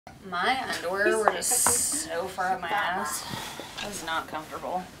My underwear were just so far up my ass. That was not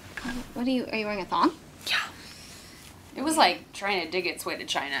comfortable. What are you wearing a thong? Yeah. It was like trying to dig its way to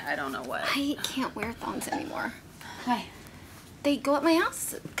China. I don't know what. I can't wear thongs anymore. Why? They go up my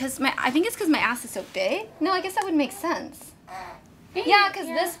ass I think it's because my ass is so big. No, I guess that would make sense. Yeah, because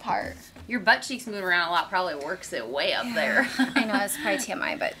this part. Your butt cheeks moving around a lot probably works it way up there. I know, it's probably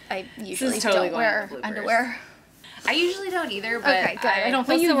TMI, but I usually totally don't wear underwear. I usually don't either, but okay, good. I don't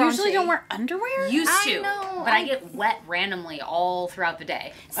feel you so usually don't wear underwear? Used to, I know, but I get wet randomly all throughout the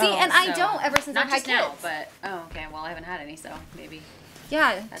day. See, and I don't ever since not I've had just now, kids. but okay. Well, I haven't had any, so maybe.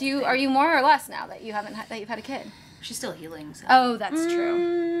 Yeah. Are you more or less now that you've had a kid? She's still healing. So. Oh, that's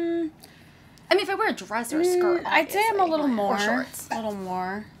true. I mean, if I wear a dress or a skirt, I'd say I'm a little more. Or shorts. A little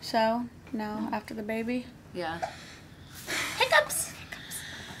more. So now after the baby. Yeah. Hiccups.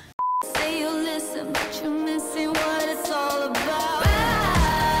 Say you listen, but you're missing what it's all about.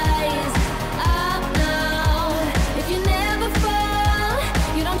 Rise up now. If you never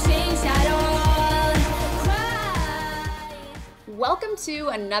fall, you don't change at all. Cry. Welcome to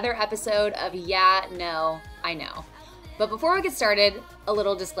another episode of Yeah, No, I Know. But before we get started, a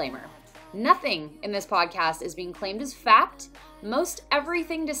little disclaimer. Nothing in this podcast is being claimed as fact. Most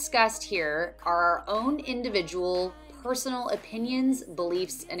everything discussed here are our own individual, personal opinions,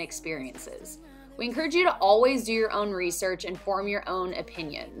 beliefs, and experiences. We encourage you to always do your own research and form your own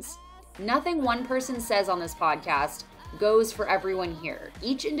opinions. Nothing one person says on this podcast goes for everyone here.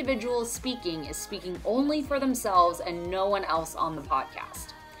 Each individual speaking is speaking only for themselves and no one else on the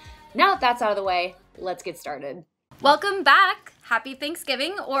podcast. Now that that's out of the way, let's get started. Welcome back. Happy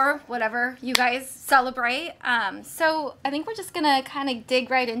Thanksgiving or whatever you guys celebrate. So I think we're just gonna kind of dig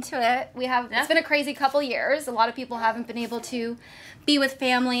right into it. It's been a crazy couple years. A lot of people haven't been able to be with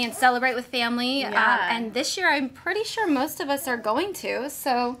family and celebrate with family. Yeah. And this year I'm pretty sure most of us are going to.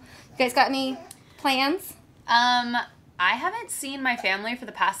 So you guys got any plans? I haven't seen my family for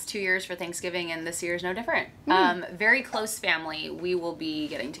the past 2 years for Thanksgiving, and this year is no different. Very close family. We will be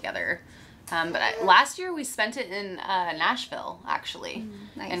getting together. Last year we spent it in Nashville, actually,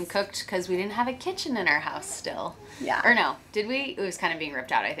 Nice. and cooked because we didn't have a kitchen in our house still. Yeah. Or no, did we? It was kind of being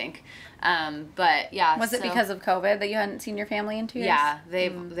ripped out, I think. But yeah. Was it because of COVID that you hadn't seen your family in 2 years? Yeah,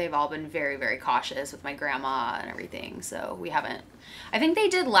 they've all been very, very cautious with my grandma and everything, so we haven't. I think they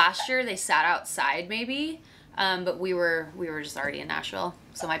did last year. They sat outside maybe, but we were just already in Nashville,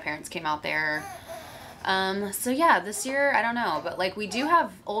 so my parents came out there. So yeah, this year, I don't know, but like we do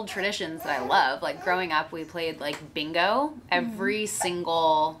have old traditions that I love. Like growing up, we played like bingo every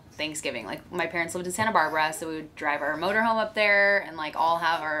single Thanksgiving. Like my parents lived in Santa Barbara, so we would drive our motorhome up there and like all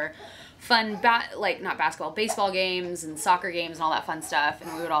have our fun, not basketball, baseball games and soccer games and all that fun stuff.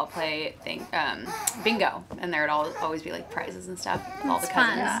 And we would all play bingo, and there would always be like prizes and stuff with all the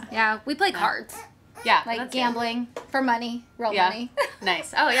cousins. Yeah, we play cards. Yeah, Like that's gambling for money, real money.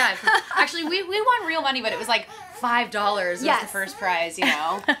 Nice. Oh yeah. Actually, we won real money, but it was like $5 was the first prize, you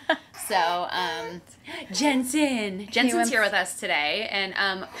know. So, Jensen's here with us today,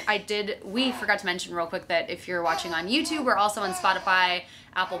 and we forgot to mention real quick that if you're watching on YouTube, we're also on Spotify,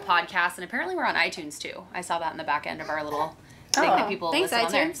 Apple Podcasts, and apparently we're on iTunes too. I saw that in the back end of our little thing that people thanks, listen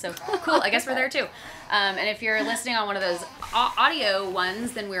on there. iTunes. So cool. I guess we're there too. And if you're listening on one of those audio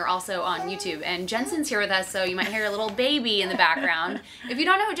ones, then we're also on YouTube. And Jensen's here with us, so you might hear a little baby in the background. If you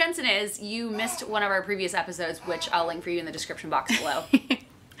don't know who Jensen is, you missed one of our previous episodes, which I'll link for you in the description box below.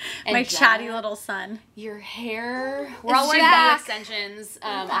 And My chatty little son. Your hair. We're all wearing bow extensions.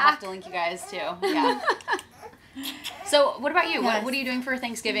 I'll have to link you guys too. Yeah. So, what about you? Yes. What are you doing for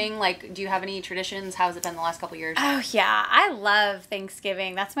Thanksgiving? Like, do you have any traditions? How has it been the last couple years? Oh, yeah. I love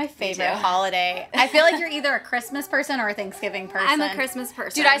Thanksgiving. That's my favorite holiday. I feel like you're either a Christmas person or a Thanksgiving person. I'm a Christmas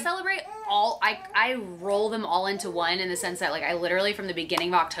person. Dude, I celebrate I roll them all into one in the sense that, like, I literally, from the beginning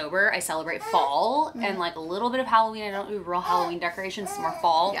of October, I celebrate fall and, like, a little bit of Halloween. I don't do real Halloween decorations, it's more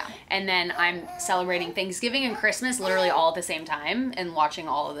fall. Yeah. And then I'm celebrating Thanksgiving and Christmas literally all at the same time and watching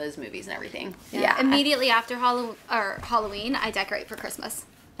all of those movies and everything. Yeah. Immediately after Halloween, I decorate for Christmas.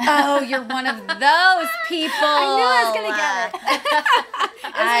 Oh, you're one of those people. I knew I was gonna get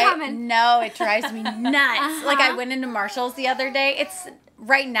it. I know, it drives me nuts. Like, I went into Marshall's the other day. It's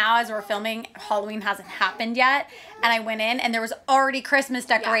right now as we're filming, Halloween hasn't happened yet, and I went in and there was already Christmas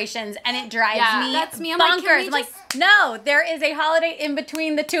decorations, and it drives me That's me. I'm bonkers. like, no, there is a holiday in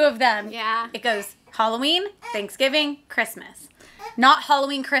between the two of them. Yeah. It goes Halloween, Thanksgiving, Christmas. Not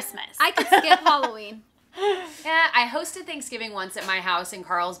Halloween, Christmas. I could skip Halloween. Yeah, I hosted Thanksgiving once at my house in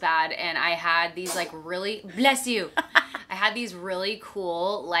Carlsbad, and I had these, like, really, bless you, I had these really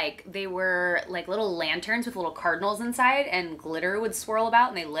cool, like, they were like little lanterns with little cardinals inside, and glitter would swirl about,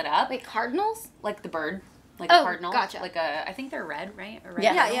 and they lit up. Wait, cardinals? Like the bird. Like a cardinal. Gotcha. Like I think they're red, right? A red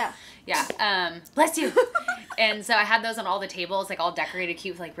Yeah. cardinal. Yeah. Bless you. And so I had those on all the tables, like all decorated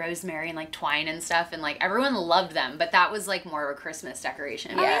cute with like rosemary and like twine and stuff, and like everyone loved them, but that was like more of a Christmas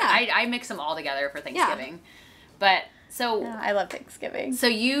decoration. Oh, yeah. I mix them all together for Thanksgiving. But so I love Thanksgiving. So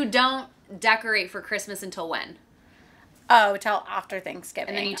you don't decorate for Christmas until when? Oh, till after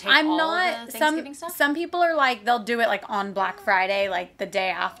Thanksgiving. And then you take all the Thanksgiving stuff? Some people are like, they'll do it like on Black Friday, like the day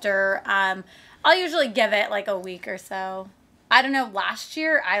after. I'll usually give it like a week or so. I don't know, last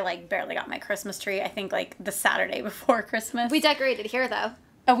year I like barely got my Christmas tree. I think like the Saturday before Christmas. We decorated here though.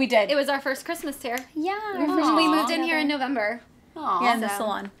 Oh, we did. It was our first Christmas here. Yeah. We moved in here in November. Aww. Yeah, in the So-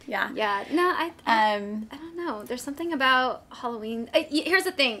 salon. Yeah. Yeah. No, I don't know. There's something about Halloween. Here's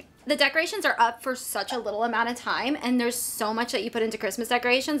the thing. The decorations are up for such a little amount of time, and there's so much that you put into Christmas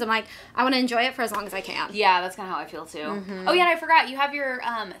decorations. I'm like, I want to enjoy it for as long as I can. Yeah, that's kind of how I feel too. Oh yeah, and I forgot, you have your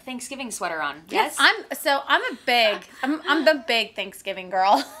Thanksgiving sweater on. Yes. I'm a big Thanksgiving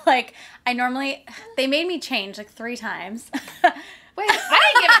girl. Like they made me change like 3 times. Wait,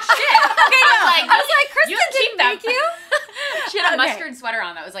 I didn't give a shit. Okay, no. I was like, Kristen didn't make you. She had a mustard sweater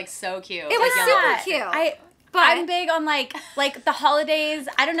on that was like so cute. It was super cute. I'm big on like the holidays.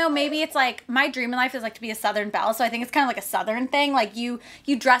 I don't know, maybe it's like my dream in life is like to be a Southern belle, so I think it's kind of like a Southern thing. Like you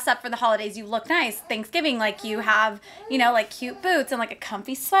dress up for the holidays, you look nice. Thanksgiving, like you have, like cute boots and like a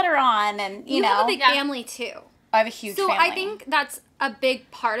comfy sweater on, and you know. have a big family too. I have a huge family. So I think that's a big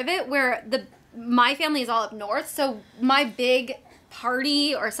part of it, where my family is all up north, so my big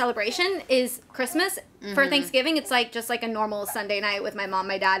party or celebration is Christmas. For Thanksgiving, it's like just like a normal Sunday night with my mom,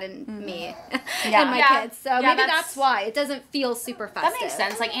 my dad, and me and my kids. So maybe that's why it doesn't feel super festive. That makes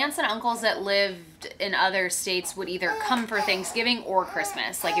sense. Like aunts and uncles that lived in other states would either come for Thanksgiving or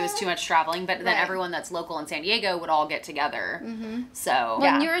Christmas. Like it was too much traveling, but then everyone that's local in San Diego would all get together. So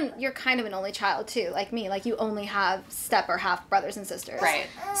well, and you're kind of an only child too, like me. Like you only have step or half brothers and sisters. Right.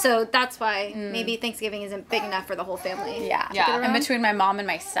 So that's why maybe Thanksgiving isn't big enough for the whole family. Yeah. to get around. And between my mom and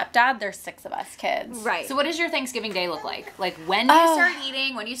my stepdad, there's 6 of us kids. Right. So what does your Thanksgiving day look like? Like when do you start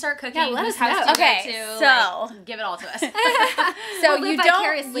eating? When do you start cooking? let Whose us house know. do you Okay, go to? so- Like, give it all to us. So We'll you live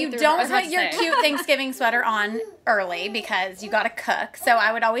vicariously don't through don't her. put I was your about to say. cute Thanksgiving sweater on early because you got to cook. So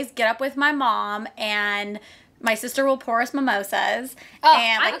I would always get up with my mom, and my sister will pour us mimosas.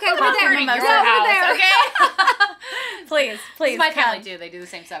 And like okay, we're pop there. mimosa We're house. there. Okay. please. My come. family too. They do the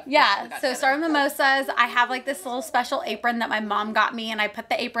same stuff. Yeah, so start with mimosas. I have like this little special apron that my mom got me, and I put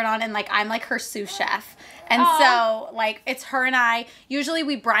the apron on, and like I'm like her sous chef. And so like it's her and I. Usually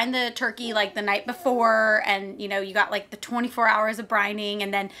we brine the turkey like the night before, and you got like the 24 hours of brining,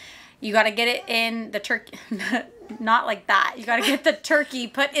 and then you got to get it in the turkey. Not like that. You got to get the turkey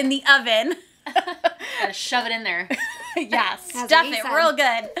put in the oven. Gotta shove it in there. Yeah, what stuff he it said. real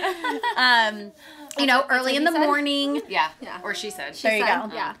good. Early in the he said? morning. Yeah. Or she said. There you go.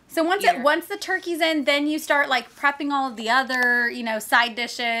 Yeah. So once the turkey's in, then you start like prepping all of the other, side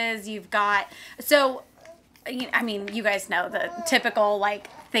dishes. You've got you guys know the typical like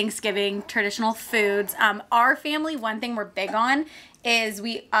Thanksgiving traditional foods. Our family, one thing we're big on is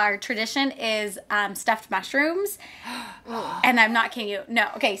our tradition is stuffed mushrooms. And I'm not kidding you. No.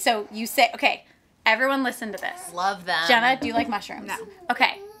 Okay, so everyone listen to this. Love them. Jenna, do you like mushrooms? No.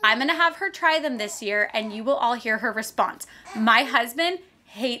 Okay, I'm going to have her try them this year, and you will all hear her response. My husband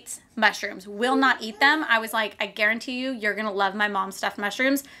hates mushrooms, will not eat them. I was like, I guarantee you're going to love my mom's stuffed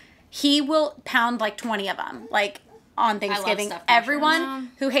mushrooms. He will pound like 20 of them, like on Thanksgiving. stuffed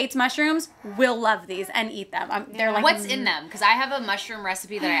Everyone who hates mushrooms will love these and eat them. They're like, What's in them? Because I have a mushroom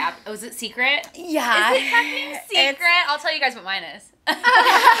recipe that is it secret? yeah. Is it fucking secret? I'll tell you guys what mine is.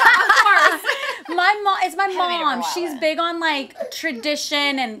 It's my made it for a mom. while, She's but- big on like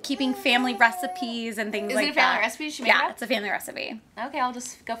tradition and keeping family recipes and things Is like it a family that. recipe she made up? It's a family recipe. Okay, I'll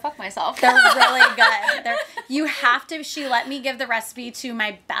just go fuck myself. They're really good. She let me give the recipe to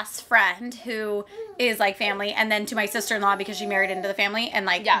my best friend who is like family, and then to my sister-in-law because she married into the family, and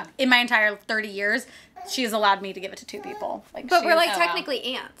like in my entire 30 years, she's allowed me to give it to 2 people. Like, But we're like oh, wow. technically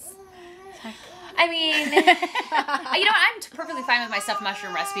ants. I mean, I'm perfectly fine with my stuffed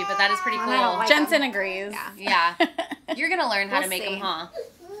mushroom recipe, but that is pretty cool. I don't like Jensen agrees. Yeah. You're going to learn how We'll to make see. them, huh?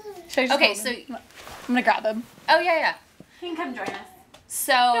 Should I just Okay, hold so... them? I'm gonna grab him. Oh, yeah. You can come join us.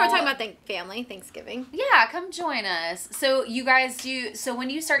 So we're talking about family, Thanksgiving. Yeah, come join us. So you guys so when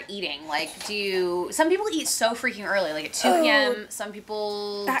you start eating, like some people eat so freaking early, like at 2 p.m. Some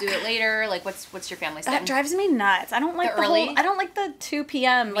people do it later. Like what's your family That drives me nuts. I don't like the early? I don't like the 2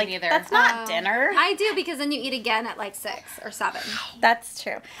 p.m. Me like neither. that's not dinner. I do, because then you eat again at like 6 or 7. That's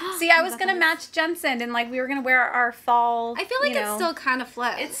true. See, I was gonna match Jensen, and like we were gonna wear our fall. I feel like it still kind of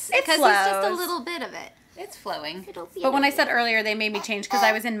flows. It because flows. it's just a little bit of it. It's flowing. But when I said earlier, they made me change because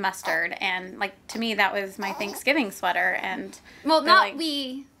I was in mustard, and like to me that was my Thanksgiving sweater. And well, they're not like,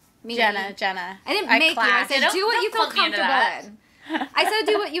 me. Jenna. I didn't make you. I said do what you feel comfortable in. I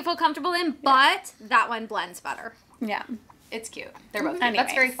said do what you feel comfortable in, but that one blends better. Yeah. It's cute. They're both cute. Anyways.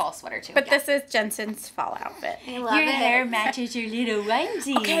 That's very fall sweater too. But this is Jensen's fall outfit. I love it. matches your little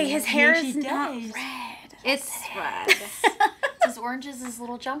onesie. Okay, his hair is not red. It's red. It's as orange as his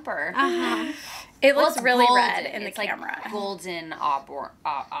little jumper. It looks it's really golden. red in the it's camera. Like golden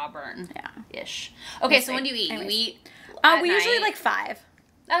auburn. Yeah. Ish. Okay, so when do you eat? Anyways. You eat We usually night? like 5.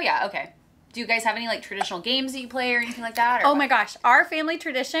 Oh yeah, okay. Do you guys have any like traditional games that you play or anything like that? Or Oh my gosh, our family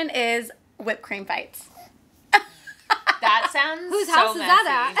tradition is whipped cream fights. That sounds Whose so house is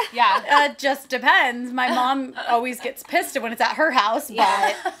that messy. Yeah. Just depends. My mom always gets pissed when it's at her house,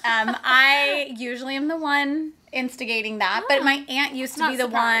 but I usually am the one instigating that. But my aunt used to Not be the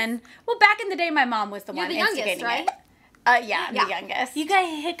surprised. one. Well, back in the day, my mom was the You're one the youngest, instigating right? it. Yeah, I'm the youngest. You got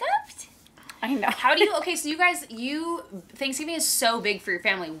hiccuped? I know. How do you, okay, so Thanksgiving is so big for your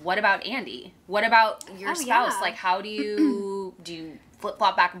family. What about Andy? What about your spouse? yeah. Like, how do you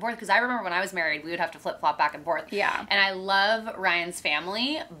flip-flop back and forth? Because I remember when I was married, we would have to flip-flop back and forth. Yeah. And I love Ryan's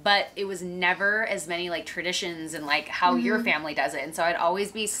family, but it was never as many, like, traditions and, like, how your family does it. And so I'd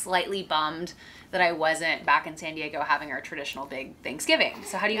always be slightly bummed that I wasn't back in San Diego having our traditional big Thanksgiving.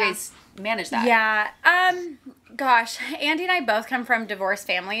 So how do you guys manage that? Yeah. Gosh, Andy and I both come from divorced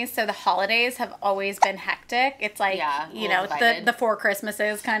families, so the holidays have always been hectic. It's like, you know, the Four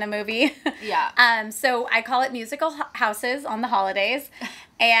Christmases kind of movie. Yeah. So I call it musical houses on the holidays.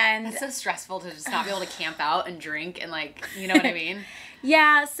 And It's so stressful to just not be able to camp out and drink and, like, you know what I mean?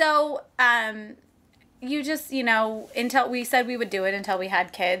 yeah, so you just, you know, until we said we would do it until we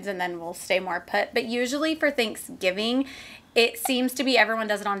had kids, and then we'll stay more put. But usually for Thanksgiving, it seems to be everyone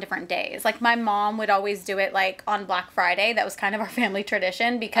does it on different days. Like my mom would always do it like on Black Friday. That was kind of our family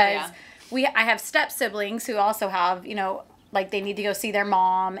tradition because I have step siblings who also have, you know, like they need to go see their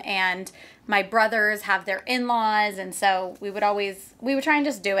mom, and my brothers have their in-laws, and so we would try and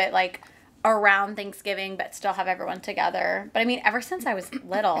just do it like around Thanksgiving but still have everyone together. But I mean, ever since I was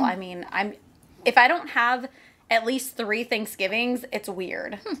little, I mean, if I don't have at least 3 Thanksgivings, it's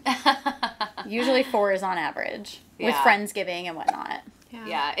weird. Usually 4 is on average with Friendsgiving and whatnot.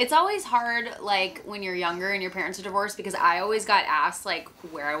 Yeah, it's always hard, like, when you're younger and your parents are divorced, because I always got asked, like,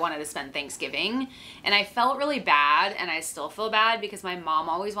 where I wanted to spend Thanksgiving, and I felt really bad, and I still feel bad, because my mom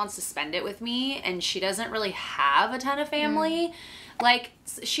always wants to spend it with me, and she doesn't really have a ton of family. Like,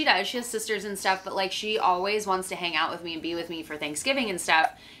 she does. She has sisters and stuff, but, like, she always wants to hang out with me and be with me for Thanksgiving and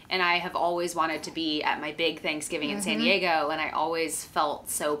stuff, and I have always wanted to be at my big Thanksgiving in San Diego, and I always felt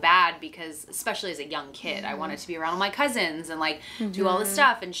so bad because, especially as a young kid, I wanted to be around my cousins and, like, do all this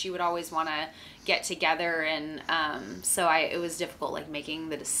stuff, and she would always want to get together, and so it was difficult, like, making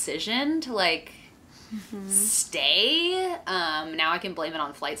the decision to, like, stay. Now I can blame it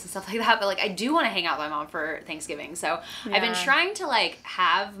on flights and stuff like that, but, like, I do want to hang out with my mom for Thanksgiving, so I've been trying to, like,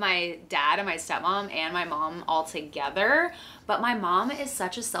 have my dad and my stepmom and my mom all together, but my mom is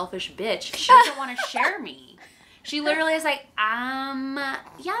such a selfish bitch. She doesn't want to share me. She literally is like, yeah,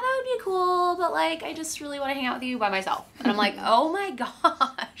 that would be cool, but, like, I just really want to hang out with you by myself. And I'm like, oh my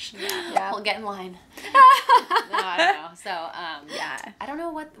gosh. Yeah. Well, get in line. No, I don't know. So, I don't know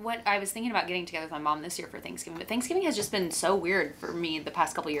what I was thinking about getting together with my mom this year for Thanksgiving, but Thanksgiving has just been so weird for me the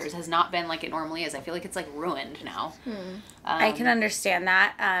past couple years. It has not been like it normally is. I feel like it's, like, ruined now. I can understand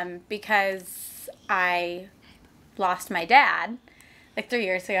that because I lost my dad like 3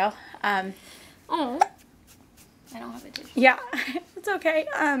 years ago. I don't have a tissue. Yeah, it's okay.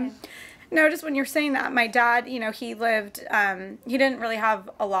 No, just when you're saying that, my dad, you know, he lived, he didn't really have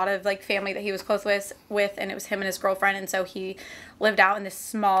a lot of, like, family that he was close with, and it was him and his girlfriend, and so he lived out in this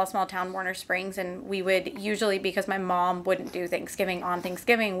small town, Warner Springs, and we would usually, because my mom wouldn't do Thanksgiving on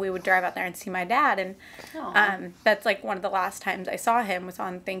Thanksgiving, we would drive out there and see my dad, and that's, like, one of the last times I saw him was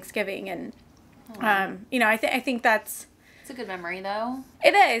on Thanksgiving, and, you know, I think that's... It's a good memory, though.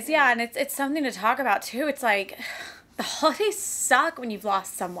 It is, yeah, and it's something to talk about, too. It's like, the holidays suck when you've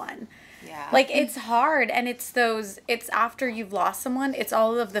lost someone. Yeah. Like, it's hard, and it's after you've lost someone, it's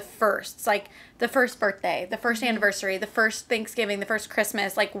all of the firsts, like, the first birthday, the first anniversary, the first Thanksgiving, the first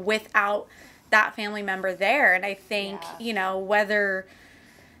Christmas, like, without that family member there. And I think, whether,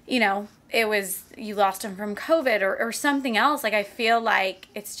 it was you lost them from COVID or something else, like, I feel like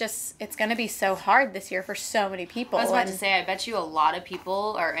it's going to be so hard this year for so many people. I was about to say, I bet you a lot of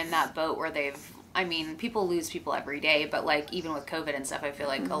people are in that boat where people lose people every day, but, like, even with COVID and stuff, I feel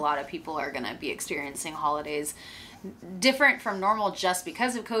like a lot of people are going to be experiencing holidays different from normal just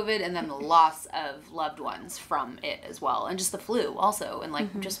because of COVID, and then the loss of loved ones from it as well, and just the flu also, and,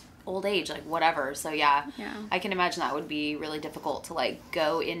 like, just old age, like, whatever. So, yeah, I can imagine that would be really difficult to, like,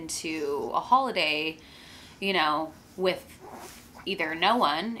 go into a holiday, with either no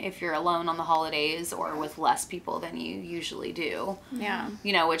one if you're alone on the holidays, or with less people than you usually do. Yeah.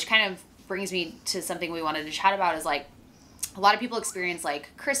 Which kind of brings me to something we wanted to chat about is, like, a lot of people experience, like,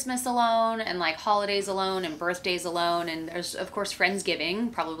 Christmas alone, and, like, holidays alone, and birthdays alone, and there's, of course,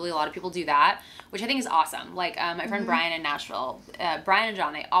 Friendsgiving. Probably a lot of people do that, which I think is awesome. Like, my friend Brian in Nashville, Brian and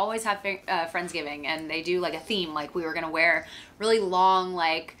John, they always have Friendsgiving, and they do, like, a theme. Like, we were going to wear really long,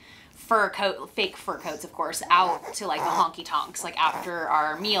 like, fake fur coats, of course, out to, like, the honky tonks, like, after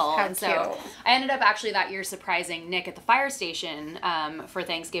our meal. How and so cute. I ended up actually that year surprising Nick at the fire station for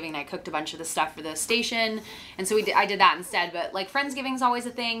Thanksgiving. I cooked a bunch of the stuff for the station, and so I did that instead. But, like, Friendsgiving's always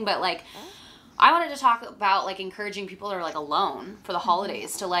a thing, but, like, I wanted to talk about, like, encouraging people that are, like, alone for the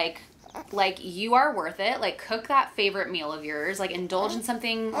holidays to, like, you are worth it. Like, cook that favorite meal of yours. Like, indulge in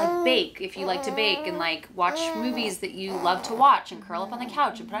something, like, bake if you like to bake, and, like, watch movies that you love to watch, and curl up on the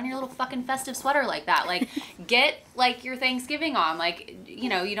couch and put on your little fucking festive sweater like that. Like, get, like, your Thanksgiving on. Like, you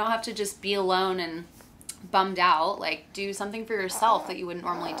don't have to just be alone and bummed out. Like, do something for yourself that you wouldn't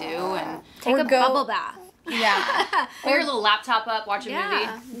normally do, and Take a bubble bath. Yeah. put your little laptop up, watch a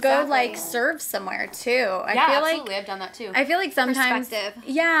movie. Go, like, serve somewhere, too. I feel absolutely. like I've done that, too. I feel like sometimes,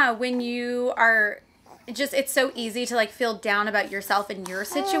 Perspective. when you are it's so easy to, like, feel down about yourself and your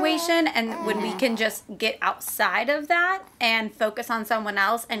situation, and when we can just get outside of that and focus on someone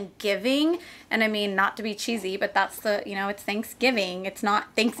else and giving, and I mean, not to be cheesy, but that's it's Thanksgiving. It's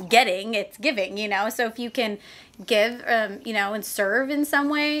not Thanksgiving, it's giving, so if you can give, and serve in some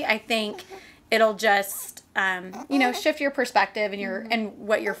way, I think it'll just shift your perspective and and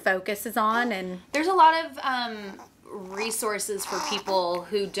what your focus is on. And there's a lot of resources for people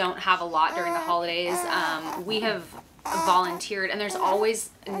who don't have a lot during the holidays. We have volunteered, and there's always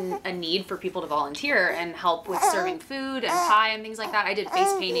a need for people to volunteer and help with serving food and pie and things like that. I did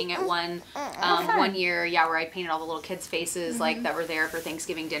face painting at one year, where I painted all the little kids' faces like that were there for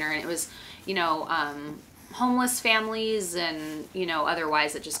Thanksgiving dinner, and it was homeless families and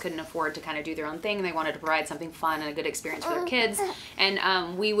otherwise that just couldn't afford to kind of do their own thing, and they wanted to provide something fun and a good experience for their kids.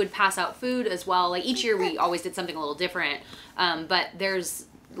 And we would pass out food as well. Like, each year we always did something a little different, but that's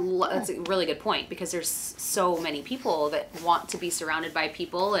a really good point, because there's so many people that want to be surrounded by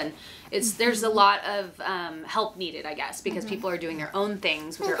people, and there's a lot of help needed, I guess, because people are doing their own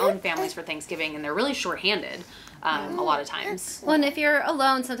things with their own families for Thanksgiving, and they're really shorthanded a lot of times. Well, and if you're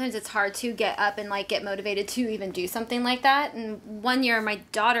alone, sometimes it's hard to get up and, like, get motivated to even do something like that. And one year, my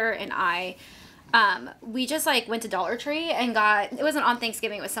daughter and I, we just, like, went to Dollar Tree and it wasn't on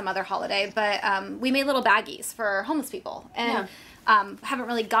Thanksgiving, it was some other holiday, but we made little baggies for homeless people. And haven't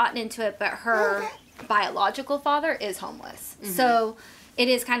really gotten into it, but her biological father is homeless. So it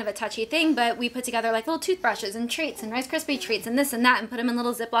is kind of a touchy thing, but we put together, like, little toothbrushes and treats and Rice Krispie treats and this and that, and put them in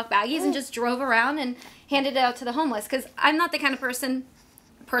little Ziploc baggies and just drove around and handed it out to the homeless. Because I'm not the kind of person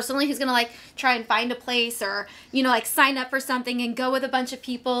personally who's gonna, like, try and find a place or, like, sign up for something and go with a bunch of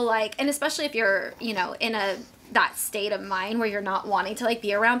people, like, and especially if you're, in that state of mind where you're not wanting to, like,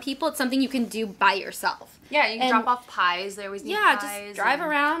 be around people. It's something you can do by yourself. Yeah, you can drop off pies. They always need pies. Yeah, just drive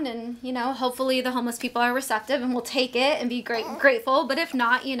around, and, hopefully the homeless people are receptive and will take it and be grateful. But if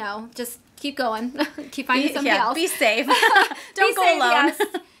not, just keep going. Keep finding somebody else. Be safe. Don't go alone. Yes.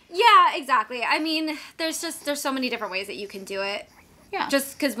 Yeah, exactly. I mean, there's so many different ways that you can do it. Yeah.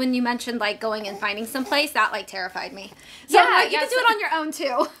 Just because when you mentioned, like, going and finding some place, that, like, terrified me. So, you can do it on your own,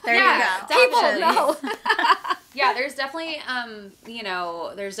 too. There you go. People know. Yeah, there's definitely,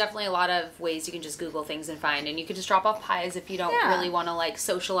 there's definitely a lot of ways you can just Google things and find, and you could just drop off pies if you don't really want to, like,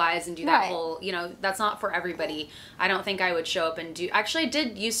 socialize and do that whole, that's not for everybody. I don't think I would show up and actually I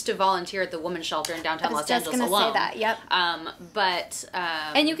did used to volunteer at the women's shelter in downtown Los Angeles alone. I was just going to say that,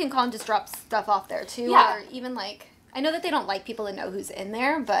 yep. And you can call and just drop stuff off there, too. Yeah. Or even, like, I know that they don't like people to know who's in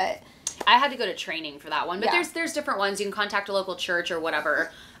there, but I had to go to training for that one, but Yeah. there's different ones. You can contact a local church or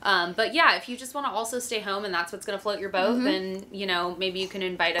whatever. But yeah, if you just want to also stay home and that's what's going to float your boat, then, you know, maybe you can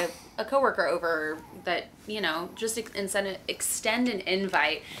invite a coworker over that, you know, just extend an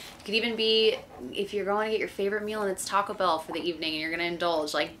invite. It could even be if you're going to get your favorite meal and it's Taco Bell for the evening and you're going to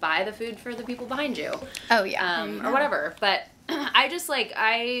indulge, like buy the food for the people behind you. Oh, yeah. Or whatever. But I just like,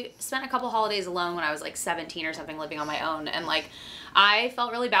 I spent a couple holidays alone when I was like 17 or something living on my own. And like, I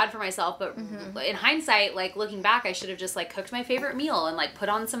felt really bad for myself, but in hindsight, like looking back, I should have just like cooked my favorite meal and like put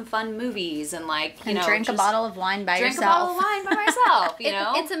on some fun movies and like, you know, drink a bottle of wine by yourself. Drink a bottle of wine by myself, you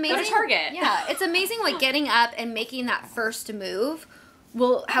know? It's amazing. Go to Target. Yeah, it's amazing like getting up and making that first move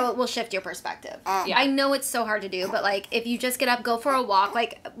how it will shift your perspective. Yeah. I know it's so hard to do, but like if you just get up, go for a walk,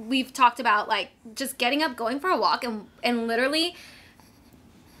 like we've talked about, like just getting up, going for a walk and literally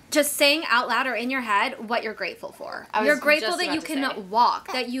just saying out loud or in your head what you're grateful for. You're grateful that you can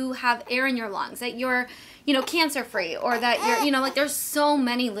walk, that you have air in your lungs, that you're, you know, cancer free, or that you're, you know, like there's so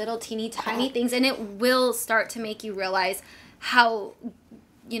many little teeny tiny things, and it will start to make you realize how,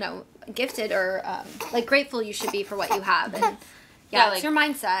 you know, gifted or like grateful you should be for what you have. And yeah, like, it's your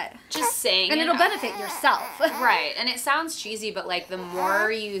mindset. Just saying And it'll benefit yourself. Right. And it sounds cheesy, but like the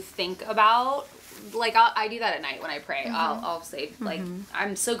more you think about, like I do that at night when I pray. I'll say like,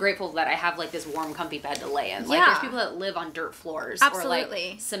 I'm so grateful that I have like this warm, comfy bed to lay in. Like Yeah. there's people that live on dirt floors Absolutely.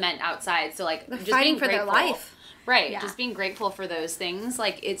 or like cement outside. So like They're just fighting being for their grateful. life. Right. Yeah. Just being grateful for those things.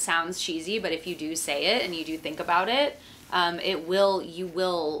 Like it sounds cheesy, but if you do say it and you do think about it, you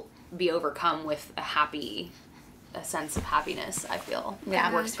will be overcome with a sense of happiness, I feel. Yeah.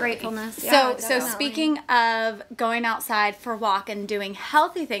 It works for me. Gratefulness. Yeah, So definitely. speaking of going outside for a walk and doing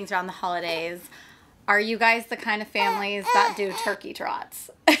healthy things around the holidays, are you guys the kind of families that do turkey trots?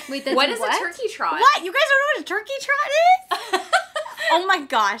 Wait, What is a turkey trot? What? You guys don't know what a turkey trot is? Oh my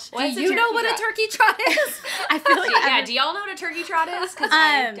gosh. What's Do a you know turkey what trot? a turkey trot is? I feel like Yeah, do y'all know what a turkey trot is? Because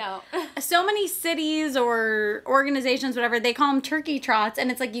I don't. so many cities or organizations, whatever, they call them turkey trots,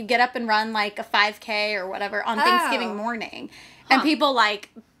 and it's like you get up and run like a 5K or whatever on Thanksgiving morning, and people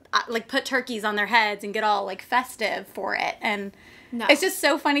like put turkeys on their heads and get all like festive for it, and it's just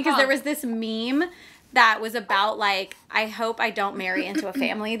so funny because there was this meme that was about like, I hope I don't marry into a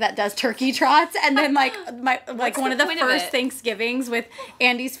family that does turkey trots. And then like one of the first Thanksgivings with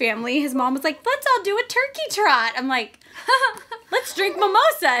Andy's family, his mom was like, let's all do a turkey trot. I'm like, let's drink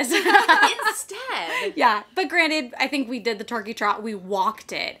mimosas. Instead. Yeah. But granted, I think we did the turkey trot. We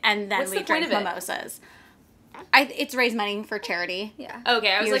walked it and then What's we the point drank of it? mimosas. It's raise money for charity. Yeah.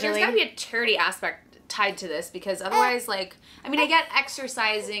 Okay, I was like, there's Usually. gotta be a charity aspect tied to this because otherwise, like, I mean, I get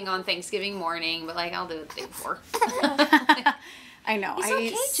exercising on Thanksgiving morning, but like, I'll do it the day before. I know. It's I okay,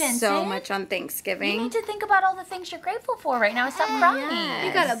 eat Jensen. so much on You Thanksgiving. need to think about all the things you're grateful for right now and stop crying.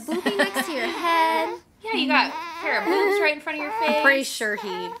 You got a boobie next to your head. Yeah, you got a pair of boobs right in front of your face. I'm pretty sure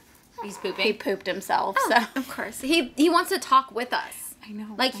He's he pooping. pooped himself. So Of course. He wants to talk with us. I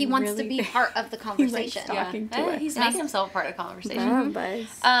know. Like he I'm wants to really be big. part of the conversation. talking to us. He's making himself part of the conversation.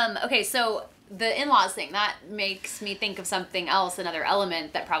 Okay, so the in-laws thing, that makes me think of something else, another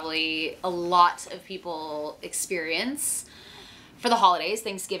element that probably a lot of people experience for the holidays,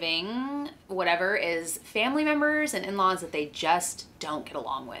 Thanksgiving, whatever, is family members and in-laws that they just don't get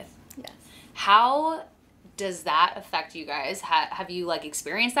along with. Yes. How does that affect you guys? Have you like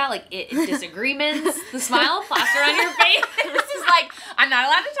experienced that? Like disagreements, the smile plastered on your face? This is like, I'm not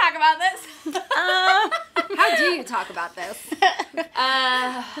allowed to talk about this. How do you talk about this?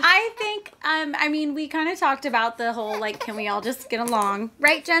 I think, I mean, we kind of talked about the whole, like, can we all just get along?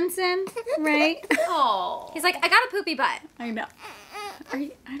 Right, Jensen? Right? Oh. He's like, I got a poopy butt. I know.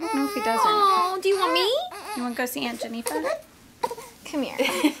 I don't know if he doesn't. Oh, do you want me? You want to go see Aunt Jennifer? Come here.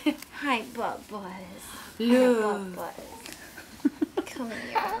 Hi, butt buzz. Hi, butt buzz. Come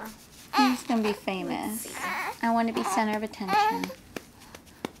here. I'm just going to be famous. I want to be center of attention.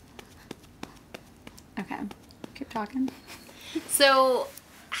 Okay. Keep talking. So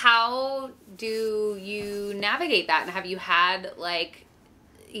how do you navigate that? And have you had like,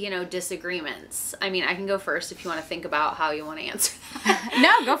 disagreements? I mean, I can go first if you want to think about how you want to answer that.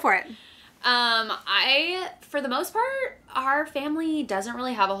 No, go for it. For the most part, our family doesn't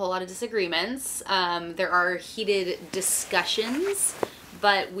really have a whole lot of disagreements. There are heated discussions,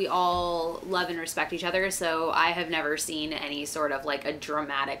 but we all love and respect each other, so I have never seen any sort of like a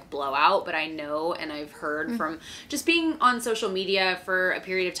dramatic blowout, but I know and I've heard from just being on social media for a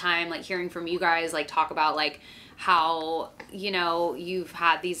period of time, like hearing from you guys like talk about like how, you know, you've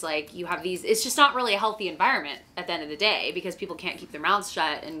had these like, you have these, it's just not really a healthy environment at the end of the day because people can't keep their mouths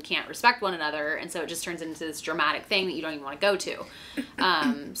shut and can't respect one another, and so it just turns into this dramatic thing that you don't even want to go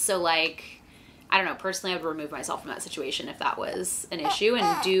to. So like, I don't know, personally I would remove myself from that situation if that was an issue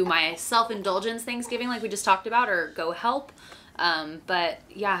and do my self-indulgence Thanksgiving like we just talked about, or go help. But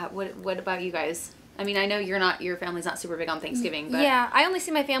yeah, what about you guys? I mean, I know your family's not super big on Thanksgiving, but yeah, I only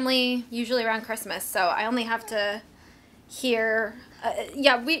see my family usually around Christmas, so I only have to hear.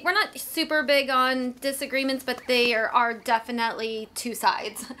 We're not super big on disagreements, but they are definitely two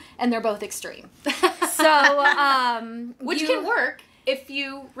sides, and they're both extreme. So, which can work if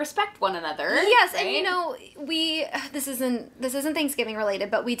you respect one another. Yes, right? and you know, this isn't Thanksgiving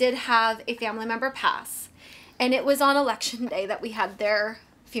related, but we did have a family member pass, and it was on election day that we had their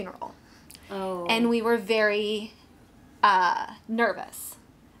funeral. Oh. And we were very nervous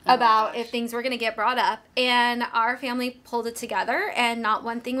about if things were going to get brought up. And our family pulled it together, and not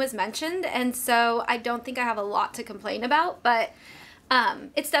one thing was mentioned. And so I don't think I have a lot to complain about. But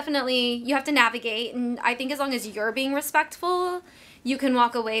it's definitely, you have to navigate. And I think as long as you're being respectful, you can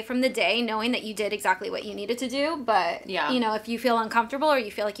walk away from the day knowing that you did exactly what you needed to do. But, you know, if you feel uncomfortable or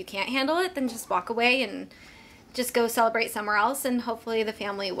you feel like you can't handle it, then just walk away and just go celebrate somewhere else. And hopefully the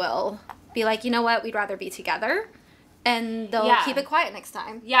family will be like, you know what, we'd rather be together, and they'll keep it quiet next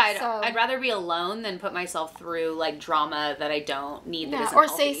time. Yeah, I'd rather be alone than put myself through like drama that I don't need. That isn't or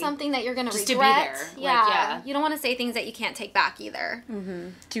healthy. say something that you're gonna just regret. To be there. Yeah, you don't want to say things that you can't take back either. Mm-hmm.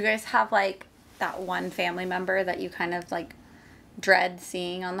 Do you guys have like that one family member that you kind of like dread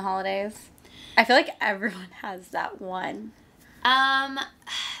seeing on the holidays? I feel like everyone has that one.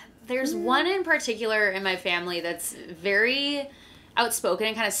 There's one in particular in my family that's very outspoken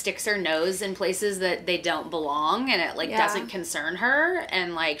and kind of sticks her nose in places that they don't belong, and it like doesn't concern her,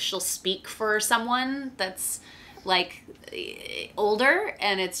 and like she'll speak for someone that's like older,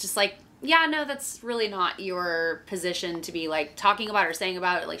 and it's just like, yeah, no, that's really not your position to be like talking about or saying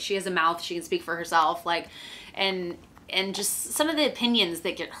about it. Like, she has a mouth, she can speak for herself, like, and just some of the opinions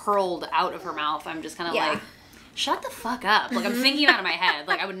that get hurled out of her mouth, I'm just kind of like, shut the fuck up. Like, I'm thinking out of my head.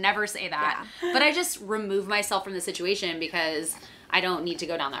 Like, I would never say that. But I just remove myself from the situation because I don't need to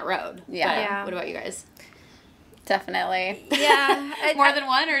go down that road. But what about you guys? Definitely. Yeah. More than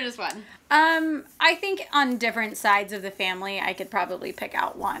one or just one? I think on different sides of the family, I could probably pick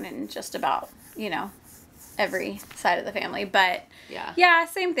out one in just about, you know, every side of the family. But yeah,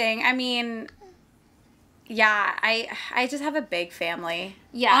 same thing. I mean, yeah, I just have a big family.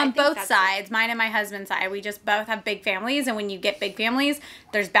 Yeah, on both sides, mine and my husband's side. We just both have big families, and when you get big families,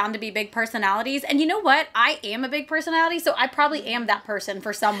 there's bound to be big personalities. And you know what? I am a big personality, so I probably am that person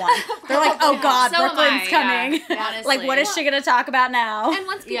for someone. They're like, oh God, so Brooklyn's coming. Yeah, honestly. Like, what is she gonna talk about now? And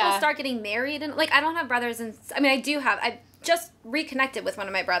once people start getting married, and like, I don't have brothers, and I mean, I just reconnected with one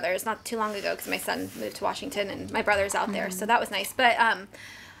of my brothers not too long ago because my son moved to Washington, and my brother's out there, so that was nice. But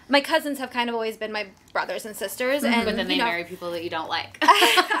my cousins have kind of always been my brothers and sisters, and but then they marry people that you don't like.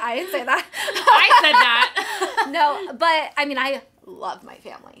 I didn't say that. I said that. No, but I mean, I love my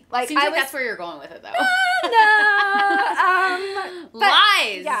family. Like, seems like that's where you're going with it, though.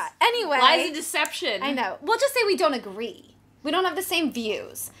 Lies. Yeah. Anyway, lies and deception. I know. We'll just say we don't agree. We don't have the same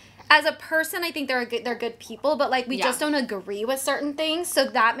views. As a person, I think they're good people, but like we just don't agree with certain things, so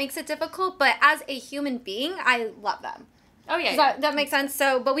that makes it difficult. But as a human being, I love them. Oh yeah, that makes sense.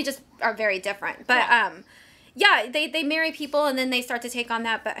 So, but we just are very different. But they marry people, and then they start to take on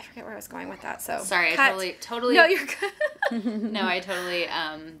that. But I forget where I was going with that. So sorry, I totally. No, you're good. No, I totally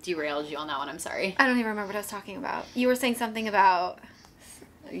derailed you on that one. I'm sorry. I don't even remember what I was talking about. You were saying something about.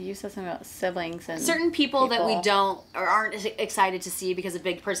 You said something about siblings and certain people that we don't or aren't excited to see because of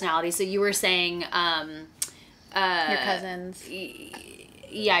big personalities. So you were saying your cousins.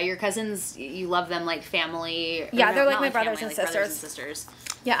 Yeah, your cousins, you love them like family. Yeah, they're like my brothers and sisters.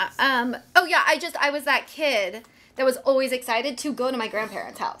 Yeah. I was that kid that was always excited to go to my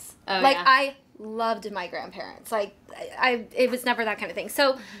grandparents' house. Oh, like, I loved my grandparents. Like, it was never that kind of thing.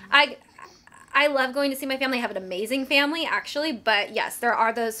 So, I love going to see my family. I have an amazing family, actually. But, yes, there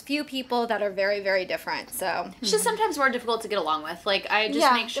are those few people that are very, very different. So it's just sometimes more difficult to get along with. Like, I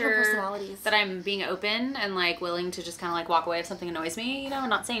just make sure personalities. that I'm being open and, like, willing to just kind of, like, walk away if something annoys me, you know, and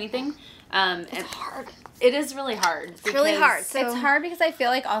not say anything. It's hard. It is really hard. It's really hard. So it's hard because I feel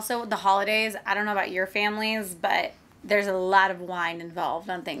like also the holidays, I don't know about your families, but there's a lot of wine involved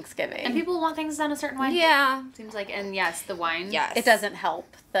on Thanksgiving. And people want things done a certain way. Yeah. Seems like, and yes, the wine. Yes. It doesn't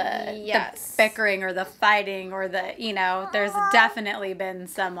help the bickering or the fighting or the, you know, there's definitely been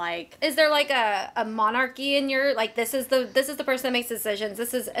some like. Is there like a monarchy in your, like, this is the person that makes decisions,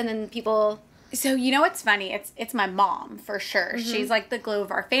 and then people. So, you know what's funny? It's my mom, for sure. Mm-hmm. She's, like, the glue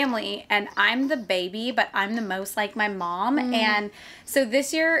of our family, and I'm the baby, but I'm the most like my mom, and so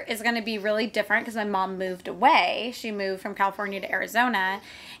this year is going to be really different because my mom moved away. She moved from California to Arizona,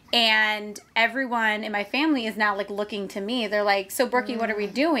 and everyone in my family is now, like, looking to me. They're like, so, Brookie, what are we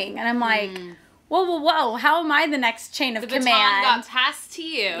doing? And I'm like, whoa, how am I the next chain of command? The baton got passed to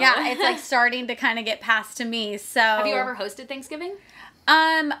you. Yeah, it's, like, starting to kind of get passed to me, so. Have you ever hosted Thanksgiving?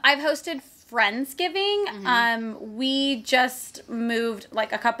 I've hosted Friendsgiving. We just moved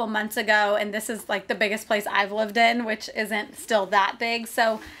like a couple months ago, and this is like the biggest place I've lived in, which isn't still that big.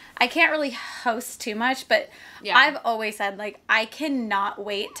 So I can't really host too much, but I've always said, like, I cannot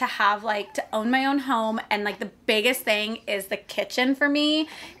wait to have, like, to own my own home. And, like, the biggest thing is the kitchen for me.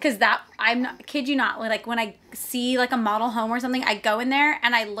 Because that, I'm not, kid you not, like, when I see, like, a model home or something, I go in there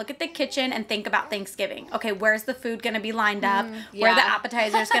and I look at the kitchen and think about Thanksgiving. Okay, where's the food going to be lined up? Where are the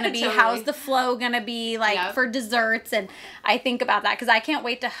appetizers going to be? Totally. How's the flow going to be, like, for desserts? And I think about that because I can't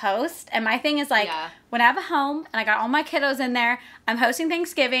wait to host. And my thing is, like, when I have a home and I got all my kiddos in there, I'm hosting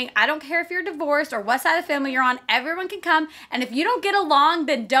Thanksgiving. I don't care if you're divorced or what side of the family you're on. Everyone can come. And if you don't get along,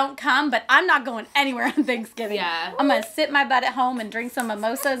 then don't come. But I'm not going anywhere on Thanksgiving. Yeah. I'm going to sit my butt at home and drink some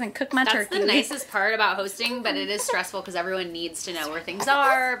mimosas and cook my turkey. That's the nicest part about hosting, but it is stressful because everyone needs to know where things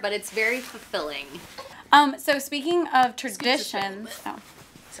are, but it's very fulfilling. So speaking of traditions. Oh,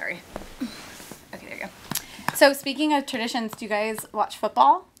 sorry. Okay, there you go. So speaking of traditions, do you guys watch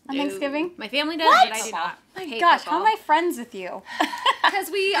football on Thanksgiving? My family does, What? but I do not. Oh my gosh, how am I friends with you? Because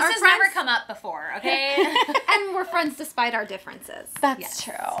we are This has friends, never come up before, okay? and we're friends despite our differences. That's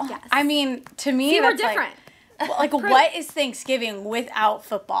true. Yes. I mean, to me, See, we're that's different. Like what is Thanksgiving without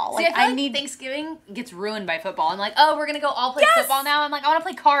football? See, Like, I feel like Thanksgiving gets ruined by football. I'm like, oh, we're going to go all play football now? I'm like, I want to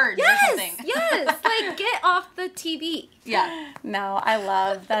play cards or something. Yes, like, get off the TV. Yeah. No, I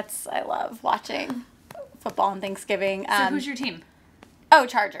love watching football on Thanksgiving. So who's your team? Oh,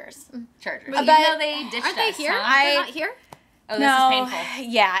 Chargers. Chargers. But- Even though they ditched Aren't they us, here? huh? They're not here? Oh, No, this is painful.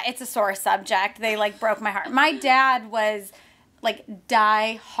 yeah, it's a sore subject. They, like, broke my heart. My dad was, like,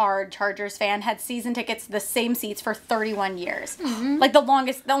 die-hard Chargers fan, had season tickets, the same seats for 31 years. Like,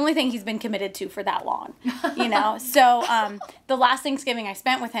 the only thing he's been committed to for that long, you know? So, the last Thanksgiving I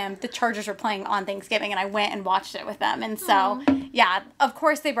spent with him, the Chargers were playing on Thanksgiving, and I went and watched it with them. And so, yeah, of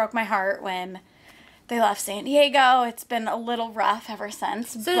course they broke my heart when they left San Diego. It's been a little rough ever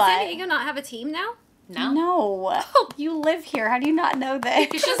since. So does San Diego not have a team now? No? You live here. How do you not know this?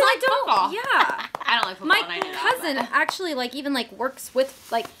 It's just like football. Yeah. I don't like football. My and I know that, cousin but- actually, like, even, like, works with,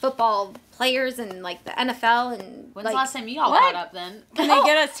 like, football players and, like, the NFL and, When's like... the last time you all What? caught up then? Can they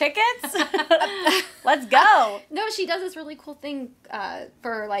get us tickets? Let's go. No, she does this really cool thing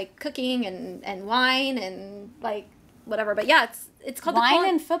for, like, cooking and wine and, like, whatever. But, yeah, it's called Wine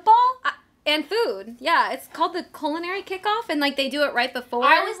and football? and food. Yeah, it's called the culinary kickoff, and, like, they do it right before.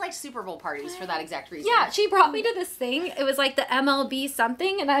 I always like Super Bowl parties for that exact reason. Yeah, she brought me to this thing. It was, like, the MLB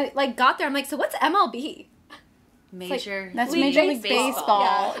something, and I, like, got there. I'm like, so what's MLB? Major That's League Major League Baseball. Baseball.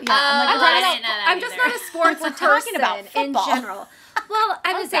 Yeah. Yeah. I'm like, I didn't know that I'm just either. not a sports We're person talking about in football. general. Well,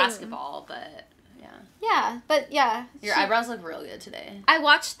 I'm I just like saying. basketball, but yeah. Yeah, but yeah. Your eyebrows look real good today. I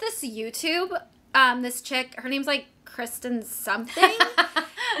watched this YouTube, this chick, her name's like Kristen something,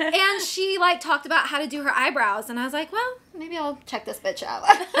 and she like talked about how to do her eyebrows, and I was like, well, maybe I'll check this bitch out.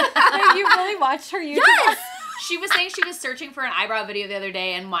 You really watched her YouTube? Yes! She was saying she was searching for an eyebrow video the other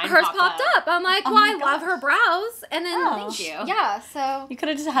day, and mine Hers popped up. I'm like, well, my I love her brows, and then Oh. Thank you. yeah, so You could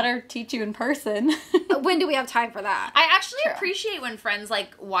have just had her teach you in person. when do we have time for that? I actually True. appreciate when friends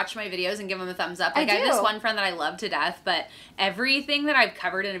like watch my videos and give them a thumbs up. Like I have do. this one friend that I love to death, but everything that I've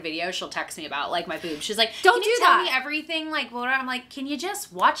covered in a video, she'll text me about, like my boobs. She's like, Don't can you do tell that. me everything? Like, what? I'm like, can you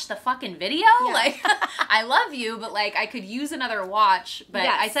just watch the fucking video? Yeah. Like, I love you, but like, I could use another watch. But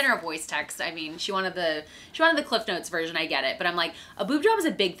Yes. I sent her a voice text. I mean, she wanted the Cliff Notes version. I get it, but I'm like, a boob job is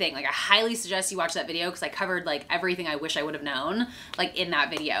a big thing. Like, I highly suggest you watch that video because I covered like everything I wish I would have known, like in that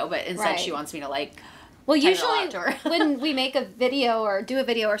video. But instead, Right. she wants me to like. Well, title usually out to her. when we make a video or do a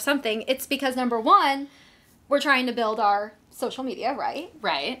video or something, it's because number one, we're trying to build our social media, right?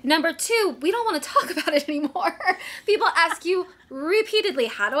 Right. Number two, we don't want to talk about it anymore. People ask you repeatedly,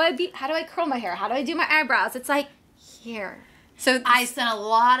 how do I curl my hair? How do I do my eyebrows? It's like, here. So I spent a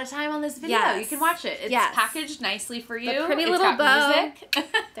lot of time on this video. Yes. You can watch it. It's packaged nicely for you. The pretty It's little got bow. music.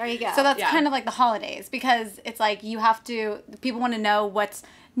 There you go. So that's Yeah. kind of like the holidays, because it's like you have to, people want to know what's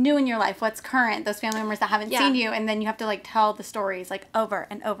new in your life, what's current, those family members that haven't seen you, and then you have to like tell the stories like over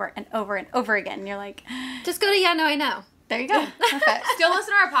and over and over and over again. And you're like, just go to Yeah, No, I Know. there you go. Perfect. Still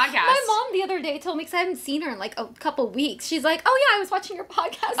listen to our podcast. My mom the other day told me, because I hadn't seen her in like a couple weeks. She's like, "Oh yeah, I was watching your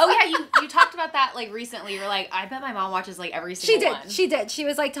podcast." Oh yeah, you talked about that like recently. You were like, I bet my mom watches like every She single did. one. She did. She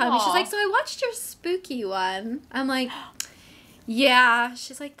was like telling me. She's Aw. like, "So I watched your spooky one." I'm like, "Yeah."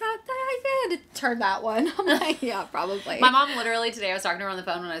 She's like, "That I did turn that one." I'm like, "Yeah, probably." My mom literally today, I was talking to her on the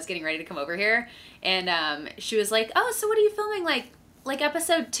phone when I was getting ready to come over here, and she was like, "Oh, so what are you filming like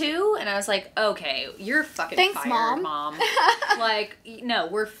episode 2?" And I was like, "Okay, you're fucking Thanks, fired, Mom." Like, no,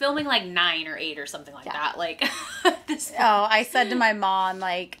 we're filming like 9 or 8 or something like that. Like, this. Oh, I said to my mom,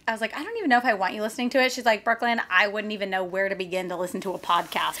 like, I was like, I don't even know if I want you listening to it. She's like, Brooklyn, I wouldn't even know where to begin to listen to a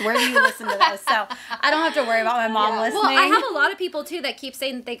podcast. Where do you listen to those? So I don't have to worry about my mom listening. Well, I have a lot of people too that keep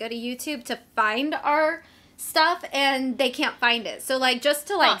saying that they go to YouTube to find our stuff and they can't find it. So like, just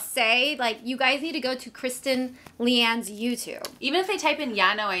to like say, like, you guys need to go to Kristen Leanne's YouTube. Even if they type in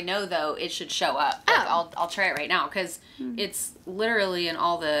 "Yeah, No, I Know," though, it should show up. Like, Oh. I'll try it right now because it's literally in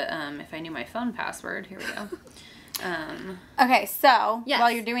all the. If I knew my phone password, here we go. Okay, so Yes.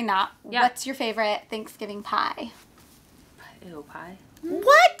 while you're doing that, Yeah. what's your favorite Thanksgiving pie? Ew, pie.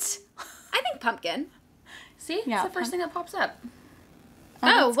 What? I think pumpkin. See, Yeah, it's the first thing that pops up.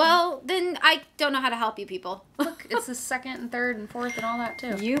 Oh, well, then I don't know how to help you people. Look, it's the 2nd and 3rd and 4th and all that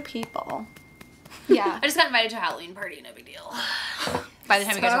too. You people. Yeah. I just got invited to a Halloween party. No big deal. By the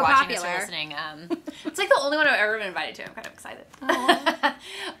time you guys So are watching this or popular. listening, it's like the only one I've ever been invited to. I'm kind of excited.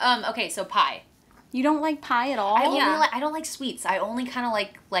 Okay, so pie. You don't like pie at all? I don't like sweets. I only kind of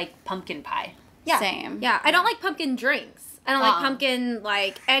like pumpkin pie. Yeah. Same. Yeah, I don't like pumpkin drinks. I don't like Uh-uh. pumpkin,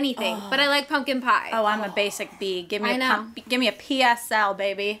 like, anything. But I like pumpkin pie. Oh, I'm a basic B. Give me I a know. give me a PSL,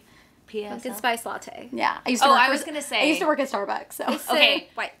 baby. Pumpkin spice latte. Yeah, I used to Oh, work I for- was gonna say- I used to work at Starbucks, so Okay.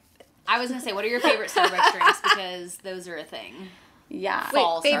 Wait. I was gonna say, what are your favorite Starbucks drinks? Because those are a thing. yeah.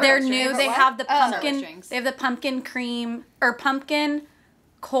 Fall favorite- They're Starbucks new. drinks. They what? have the Oh. pumpkin. Starbucks drinks. They have the pumpkin cream or pumpkin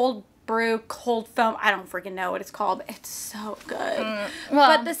cold brew, cold foam. I don't freaking know what it's called. It's so good.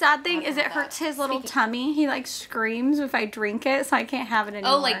 But the sad thing is, it hurts his little tummy. He like screams if I drink it, so I can't have it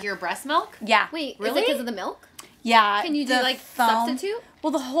anymore. Oh, like your breast milk? yeah. Wait, Really? is it because of the milk? Yeah. Can you do, the like, foam- substitute?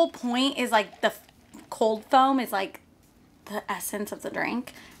 Well, the whole point is like the cold foam is like the essence of the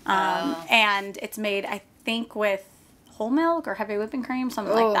drink, and it's made, I think, with whole milk or heavy whipping cream,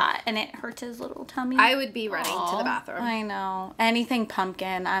 something Oh. like that, and it hurts his little tummy. I would be running to Aw. the bathroom. I know, anything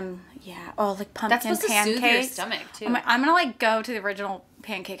pumpkin. Oh, like pumpkin That's supposed to pancakes. soothe your stomach too. I'm gonna like go to the original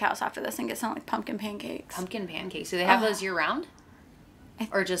pancake house after this and get some like pumpkin pancakes. Pumpkin pancakes. Do they have those year round?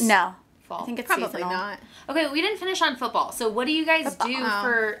 Or just No, fall? I think it's Probably seasonal. not. Okay, we didn't finish on football. So what do you guys do Oh.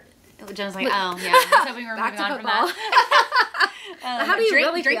 for? Jen's like, oh yeah. I was hoping we were Back moving to on from football. that. How do you drink,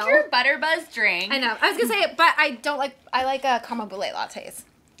 really drink feel? your Butterbuzz drink. I know. I was gonna say it, but I don't like. I like caramel brulee lattes.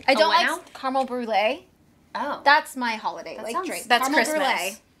 I don't what like now? caramel brulee. Oh, That's my holiday like sounds- drink. That's caramel Christmas.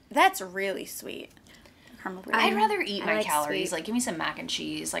 brulee. That's really sweet. Caramel brulee. I'd rather eat I my like calories. sweet. Like, give me some mac and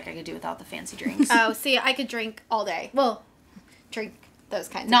cheese. Like, I could do without the fancy drinks. Oh, see, I could drink all day. Well, drink those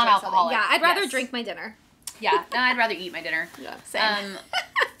kinds of Non-alcoholic, drinks all day. Yeah, I'd rather yes. drink my dinner. Yeah, no, I'd rather eat my dinner. Yeah, Same.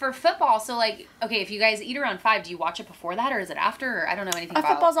 For football, so like, okay, if you guys eat around 5, do you watch it before that or is it after? Or I don't know anything about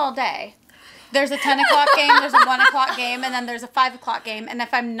Football's all day. There's a 10 o'clock game, there's a 1 o'clock game, and then there's a 5 o'clock game. And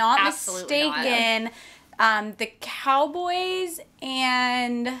if I'm not Absolutely not. mistaken, the Cowboys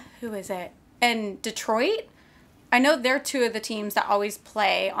and who is it? And Detroit. I know they're two of the teams that always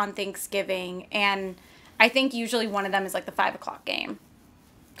play on Thanksgiving, and I think usually one of them is like the 5 o'clock game.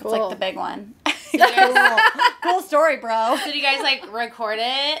 It's Cool. like the big one. guys- Cool story, bro. So do you guys like record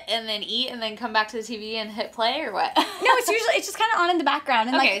it and then eat and then come back to the TV and hit play or what? No, it's just kind of on in the background,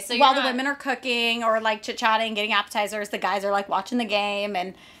 and Okay, like so you're while the not- women are cooking or like chit chatting, getting appetizers, the guys are like watching the game,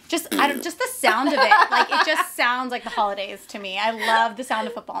 and just just the sound of it, like it just sounds like the holidays to me. I love the sound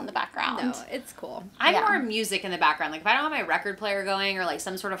of football in the background. No, it's cool. I'm Yeah. more music in the background. Like if I don't have my record player going or like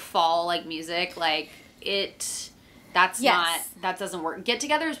some sort of fall like music, like that doesn't work.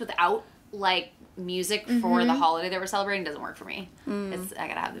 Get-togethers without like music for the holiday that we're celebrating doesn't work for me. It's, I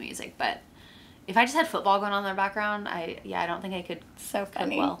gotta have the music. But if I just had football going on in the background, I don't think I could So cook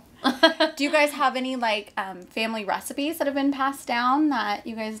funny. well. Do you guys have any like family recipes that have been passed down that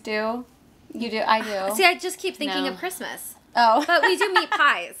you guys do? You do. I do. See, I just keep thinking No. of Christmas. Oh, But we do meat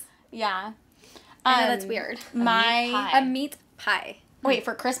pies. yeah. I know that's weird. My pie. A meat pie wait,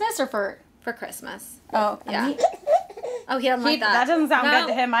 for Christmas or for for Christmas. a Yeah. meat- Oh, he doesn't like that. That doesn't sound No. good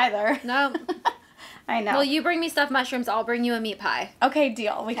to him either. No. I know. Well, you bring me stuffed mushrooms, I'll bring you a meat pie. Okay,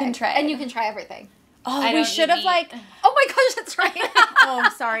 deal. We can try. And you can try everything. Oh, I we don't should eat have meat. like. Oh my gosh, that's right. Oh,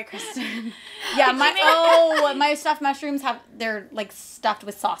 I'm sorry, Kristen. Yeah, my stuffed mushrooms they're like stuffed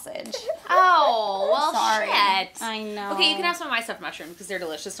with sausage. Oh, well, Sorry. shit. I know. Okay, you can have some of my stuffed mushrooms because they're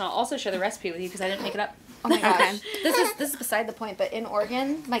delicious, and I'll also share the recipe with you because I didn't make it up. Oh my gosh. Okay. This is beside the point, but in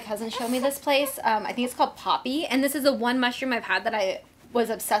Oregon, my cousin showed me this place. I think it's called Poppy, and this is the one mushroom I've had that I was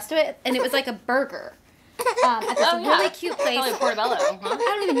obsessed with, and it was like a burger. At this really cute place. Probably portobello, huh? I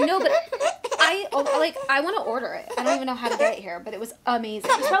don't even know, but I want to order it. I don't even know how to get it here, but it was amazing.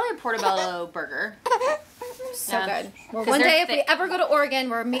 It's probably a portobello burger. So good. Well, 'Cause one they're day, if we thick. ever go to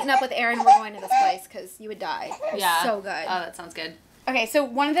Oregon, we're meeting up with Aaron. We're going to this place because you would die. It was Yeah. so good. Oh, that sounds good. Okay, so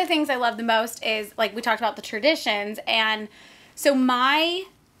one of the things I love the most is, like, we talked about the traditions, and so my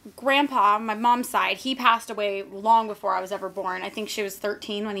grandpa, my mom's side, he passed away long before I was ever born. I think she was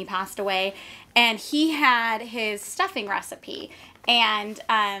 13 when he passed away, and he had his stuffing recipe, and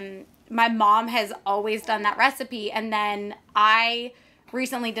my mom has always done that recipe, and then I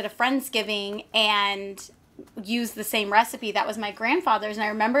recently did a Friendsgiving and used the same recipe that was my grandfather's, and I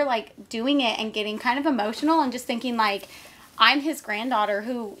remember, like, doing it and getting kind of emotional and just thinking, like, I'm his granddaughter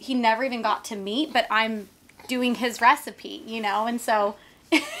who he never even got to meet, but I'm doing his recipe, you know? And so,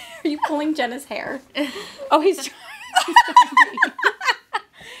 are you pulling Jenna's hair? Oh, he's trying to eat.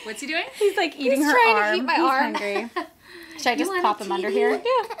 What's he doing? He's like eating her trying to arm. eat my He's arm. hungry. Should I just want pop a him under TV? here?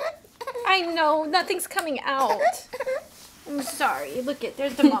 Yeah. I know. Nothing's coming out. I'm sorry. Look it.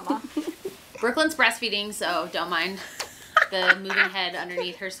 There's the mama. Brooklyn's breastfeeding, so don't mind the moving head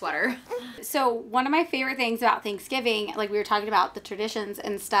underneath her sweater. So one of my favorite things about Thanksgiving, like we were talking about the traditions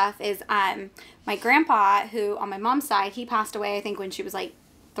and stuff, is my grandpa, who on my mom's side, he passed away I think when she was like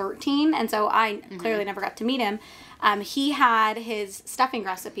 13, and so I clearly never got to meet him. He had his stuffing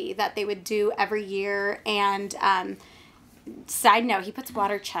recipe that they would do every year, and side note, he puts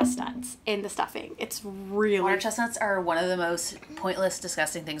water chestnuts in the stuffing. It's really Water chestnuts are one of the most pointless,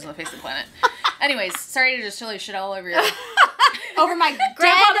 disgusting things on the face of the planet. Anyways, sorry to just totally shit all over your... over my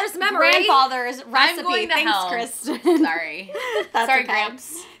Grandfather's memory. grandfather's recipe. I'm going to Thanks, hell. Kristen. Sorry. That's Sorry, okay.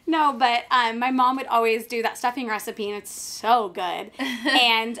 Gramps. No, but my mom would always do that stuffing recipe, and it's so good.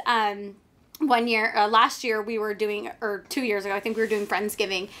 And one year, last year, we were doing, or 2 years ago, I think we were doing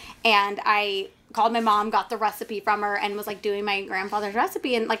Friendsgiving, and I called my mom, got the recipe from her, and was like doing my grandfather's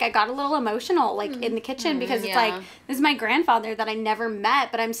recipe, and like I got a little emotional like in the kitchen because it's like, this is my grandfather that I never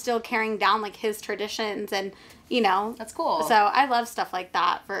met, but I'm still carrying down like his traditions, and you know, That's cool. so I love stuff like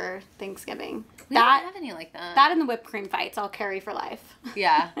that for Thanksgiving. We don't That have any like that. that and the whipped cream fights I'll carry for life.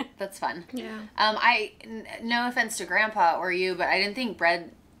 Yeah, that's fun. Yeah. No offense to Grandpa or you, but I didn't think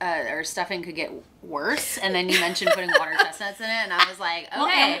bread or stuffing could get worse. And then you mentioned putting water chestnuts in it, and I was like, okay. Well,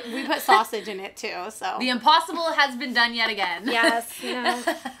 and we put sausage in it too, so. The impossible has been done yet again. Yes. No.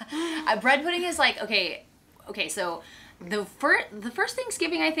 Bread pudding is like, okay, so the first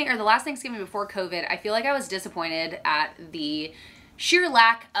Thanksgiving, I think, or the last Thanksgiving before COVID, I feel like I was disappointed at the sheer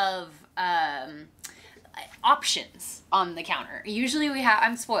lack of options on the counter. Usually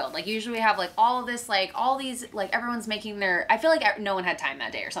I'm spoiled. Like, usually we have like all these, like everyone's making their, I feel like no one had time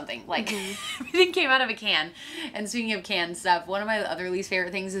that day or something. Like, everything came out of a can. And speaking of canned stuff, one of my other least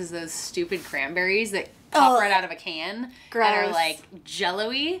favorite things is those stupid cranberries that pop right out of a can. Gross. And are like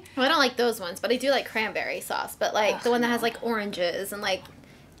jello-y. Well, I don't like those ones, but I do like cranberry sauce. But like the one that has like oranges and like,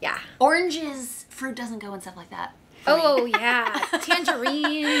 yeah. Oranges, fruit doesn't go and stuff like that. Oh yeah,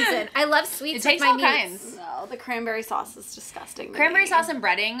 tangerines, and I love sweets. It takes with my all meats. kinds. No, the cranberry sauce is disgusting. to Cranberry me. sauce and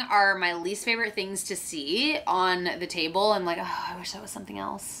breading are my least favorite things to see on the table. I'm like, oh, I wish that was something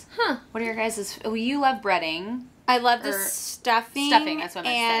else. Huh. What are your guys'? Oh, you love breading. I love the Or stuffing. stuffing, that's what I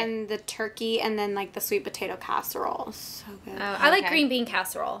meant to say. and the turkey, and then like the sweet potato casserole. So good. I like Okay. green bean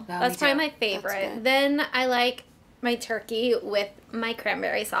casserole. That's me probably too. my That's favorite. good. Then I like my turkey with my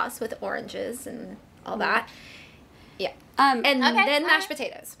cranberry sauce with oranges and all that. Yeah. And Okay, then mashed alright.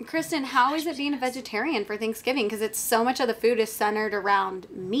 potatoes. Kristen, how is it being a vegetarian for Thanksgiving? Because it's so much of the food is centered around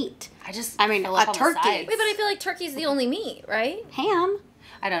meat. I mean, fill a up on the turkey. sides. Wait, but I feel like turkey's the only meat, right? Ham.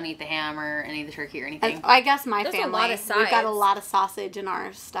 I don't eat the ham or any of the turkey or anything. I guess my There's a family. lot of We've got a sides. lot of sausage in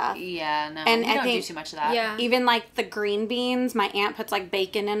our stuff. Yeah, no. And we I don't think- do too much of that. Yeah. Even like the green beans, my aunt puts like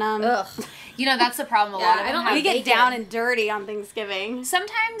bacon in them. Ugh. You know, that's the problem. A Yeah, lot of I them don't have We get bacon. down and dirty on Thanksgiving.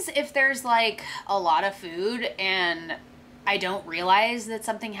 Sometimes if there's like a lot of food and I don't realize that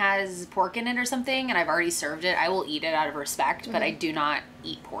something has pork in it or something, and I've already served it, I will eat it out of respect, but I do not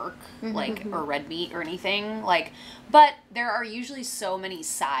eat pork, like, or red meat or anything. Like, but there are usually so many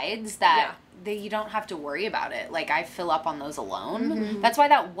sides that you don't have to worry about it. Like, I fill up on those alone. That's why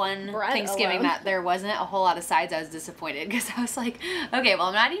that one Bread Thanksgiving alone. that there wasn't a whole lot of sides, I was disappointed because I was like, okay, well,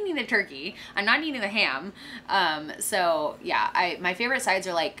 I'm not eating the turkey. I'm not eating the ham. So, yeah, my favorite sides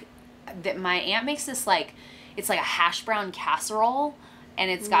are, like, that my aunt makes this, like, it's like a hash brown casserole,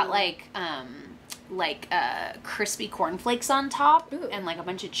 and it's got like crispy cornflakes on top and like a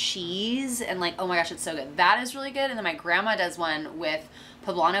bunch of cheese, and like, oh my gosh, it's so good. That is really good. And then my grandma does one with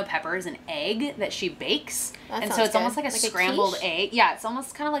poblano peppers and egg that she bakes. And so it's almost like a scrambled egg. Yeah, it's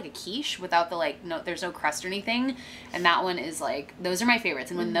almost kind of like a quiche without the like, no, there's no crust or anything. And that one is like, those are my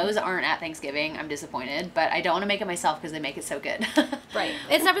favorites. And when those aren't at Thanksgiving, I'm disappointed, but I don't want to make it myself because they make it so good. Right.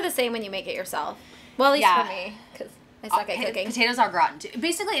 It's never the same when you make it yourself. Well, at least for me, because I suck at cooking. Potatoes au gratin too.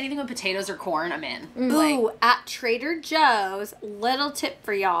 Basically anything with potatoes or corn, I'm in. Ooh, at Trader Joe's, little tip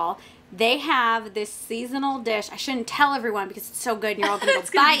for y'all. They have this seasonal dish. I shouldn't tell everyone because it's so good and you're all going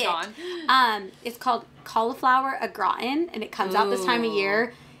to go buy it. It's called cauliflower au gratin, and it comes out this time of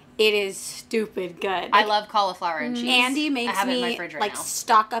year. It is stupid good. Like, I love cauliflower and cheese. Andy makes I have it in my me fridge right like now.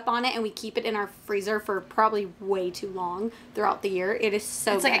 stock up on it, and we keep it in our freezer for probably way too long throughout the year. It is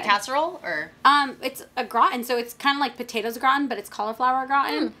so It's good. like a casserole, or It's a gratin, so it's kind of like potatoes gratin, but it's cauliflower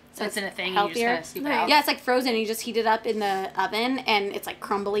gratin. so it's in a thing healthier. and you just gotta scoop it out. Yeah, it's like frozen, and you just heat it up in the oven, and it's like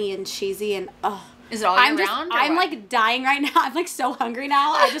crumbly and cheesy, and Is it all year round? or I'm what? like dying right now. I'm like so hungry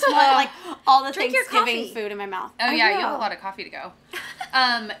now. I just want like all the Drink your Thanksgiving coffee. food in my mouth. Oh I yeah, will. you have a lot of coffee to go.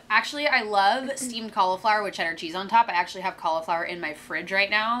 Actually, I love steamed cauliflower with cheddar cheese on top. I actually have cauliflower in my fridge right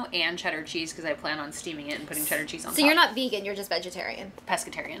now and cheddar cheese because I plan on steaming it and putting cheddar cheese on top. So you're not vegan, you're just vegetarian.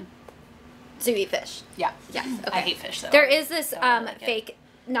 pescatarian. So you eat fish. Yeah. Yes. Okay. I hate fish though. There is this I don't like it. fake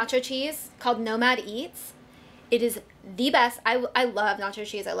nacho cheese called Nomad Eats. It is the best. I love nacho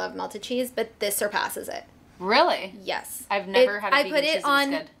cheese. I love melted cheese, but this surpasses it. Really? Yes. I've never had a I vegan put cheese it that was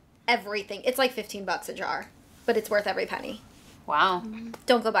on good. everything. It's like $15 a jar, but it's worth every penny. Wow.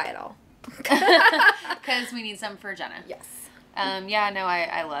 Don't go buy it all. Because we need some for Jenna. Yes. Yeah, no,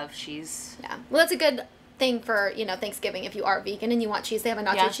 I love cheese. Yeah. Well, that's a good thing for, Thanksgiving if you are vegan and you want cheese. They have a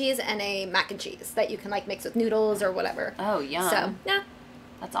nacho cheese and a mac and cheese that you can like mix with noodles or whatever. Oh, yum. So, yeah.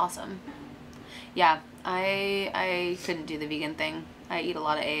 That's awesome. Yeah, I couldn't do the vegan thing. I eat a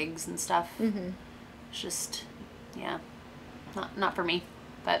lot of eggs and stuff. Mm-hmm. It's just, yeah, not for me.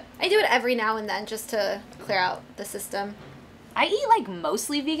 But I do it every now and then just to clear out the system. I eat like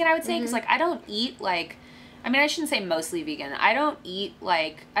mostly vegan, I would say, because like I don't eat like, I mean, I shouldn't say mostly vegan. I don't eat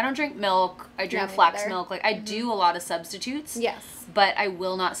like, I don't drink milk. I drink me flax neither. milk. Like I do a lot of substitutes. Yes. But I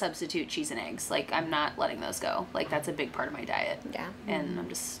will not substitute cheese and eggs. Like I'm not letting those go. Like that's a big part of my diet. Yeah. And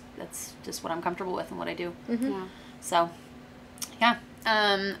that's just what I'm comfortable with and what I do. Yeah. So, yeah.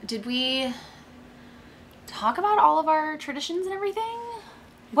 Did we talk about all of our traditions and everything?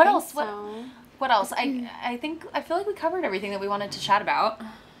 What else? So. What else? I feel like we covered everything that we wanted to chat about.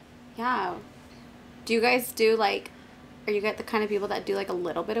 Yeah. Do you guys do like, are you the kind of people that do like a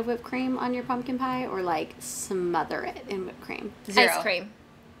little bit of whipped cream on your pumpkin pie, or like smother it in whipped cream? Zero. Ice cream.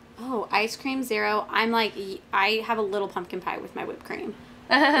 Oh, ice cream, zero. I'm like, I have a little pumpkin pie with my whipped cream.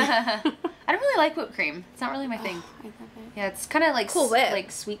 I don't really like whipped cream. It's not really my thing. I love it. Yeah, it's kind of like Cool Whip.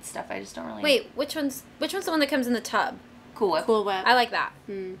 like sweet stuff. I just don't really. Wait, which one's the one that comes in the tub? Cool Whip. Cool Whip. I like that.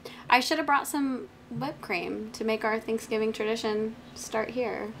 I should have brought some whipped cream to make our Thanksgiving tradition start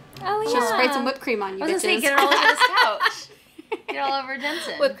here. Oh Just sprayed some whipped cream on you, I was gonna say, bitches. get it all over this couch. Get it all over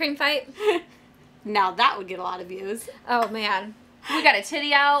Jensen. Whipped cream fight. Now that would get a lot of views. Oh man. We got a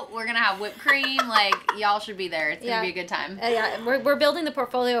titty out. We're gonna have whipped cream. Like y'all should be there. It's gonna be a good time. Yeah, we're building the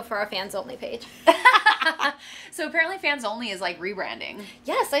portfolio for our fans only page. So apparently fans only is like rebranding.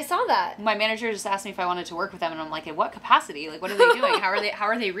 Yes, I saw that. My manager just asked me if I wanted to work with them, and I'm like, in what capacity? Like, what are they doing? How are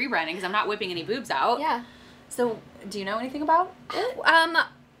they rebranding? Because I'm not whipping any boobs out. Yeah. So, do you know anything about?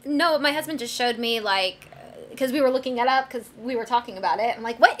 No, my husband just showed me like, because we were looking it up because we were talking about it. I'm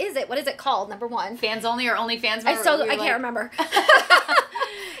like, what is it? What is it called? Number one. Fans only or only fans? I can't remember.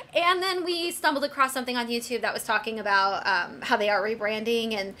 And then we stumbled across something on YouTube that was talking about how they are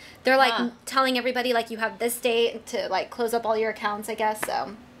rebranding, and they're like telling everybody like you have this date to like close up all your accounts, I guess.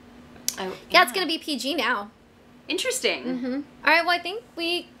 So yeah, it's gonna be PG now. Interesting. Mm-hmm. All right. Well, I think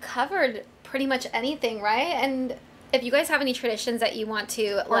we covered pretty much anything, right? And if you guys have any traditions that you want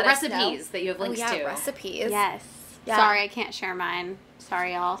to let us know. recipes that you have links to. Recipes. Yes. Yeah. Sorry, I can't share mine.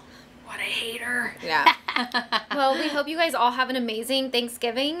 Sorry, y'all. What a hater. Yeah. Well, we hope you guys all have an amazing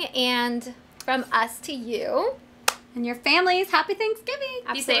Thanksgiving, and from us to you, And your families, happy Thanksgiving.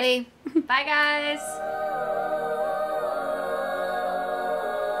 Be safe. Bye, guys.